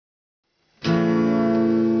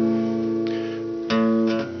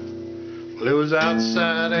it was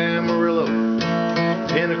outside Amarillo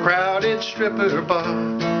in a crowded stripper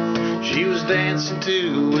bar. She was dancing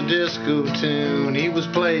to a disco tune, he was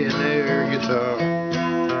playing air guitar.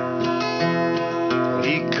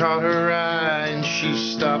 He caught her eye and she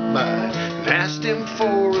stopped by and asked him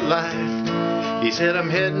for a life. He said, I'm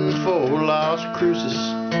heading for Las Cruces,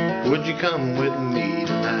 would you come with me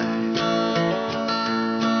tonight?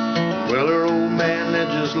 Well, her old man had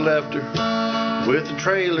just left her with a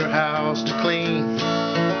trailer house to clean,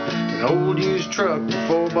 an old used truck with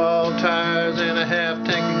 4-ball tires and a half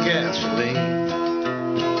tank of gasoline.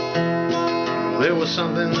 Well, there was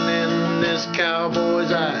something in this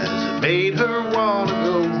cowboy's eyes that made her want to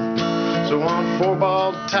go. So on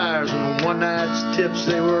 4-ball tires and one night's tips,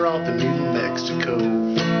 they were off to New Mexico.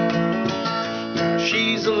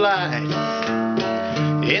 She's a light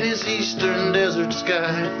in his eastern desert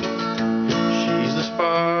sky. She's the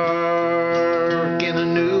spark in a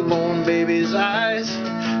newborn baby's eyes.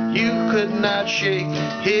 You could not shake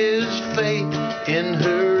his faith in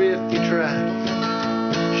her if you tried.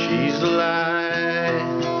 She's the light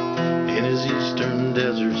in his eastern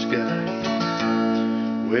desert sky.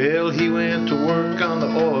 Well, he went to work on the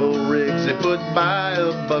oil rigs. They put by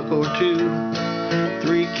 $1 or $2.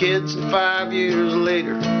 3 kids and 5 years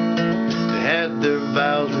later, they had their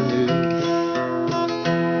vows renewed.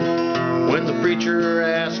 When the preacher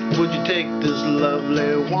asked, would you take this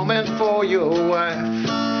lovely woman for your wife?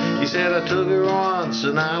 He said, I took her once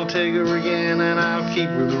and I'll take her again, and I'll keep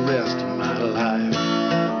her the rest of my life.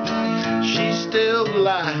 She's still the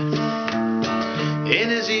light in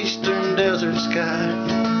his eastern desert sky.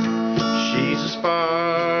 She's a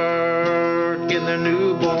spark in their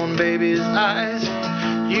newborn baby's eyes.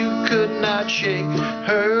 You could not shake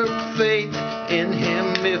her faith in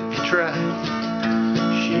him if you tried.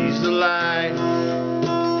 She's the light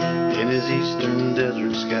in his eastern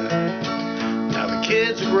desert sky. Now the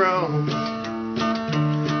kids are grown,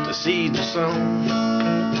 the seeds are sown.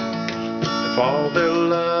 If all their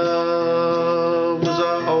love was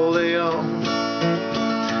all they own,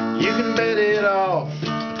 you can bet it all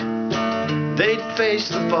they'd face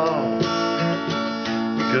the fall,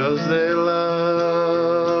 because their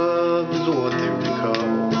love is what they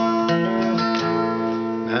recall.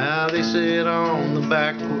 Now they sit on the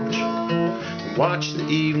back porch and watch the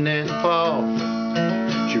evening fall.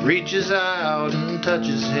 She reaches out and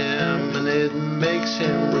touches him, and it makes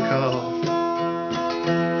him recall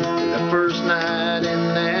that first night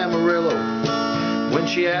in Amarillo when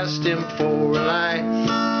she asked him for a light.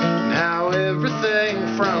 And how everything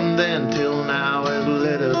from then till now has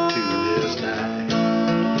led up to this night.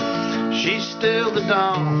 She's still the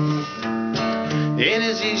dawn in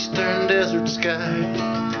his eastern desert sky.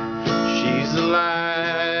 She's the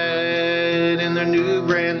light in their new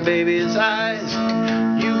brand baby's eyes.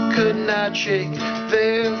 You could not shake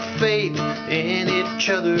their faith in each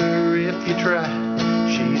other if you tried.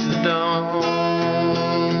 She's the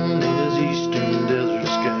dawn in his eastern desert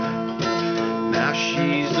sky. Now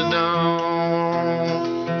she's the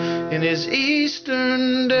dawn in his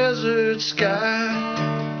eastern desert sky.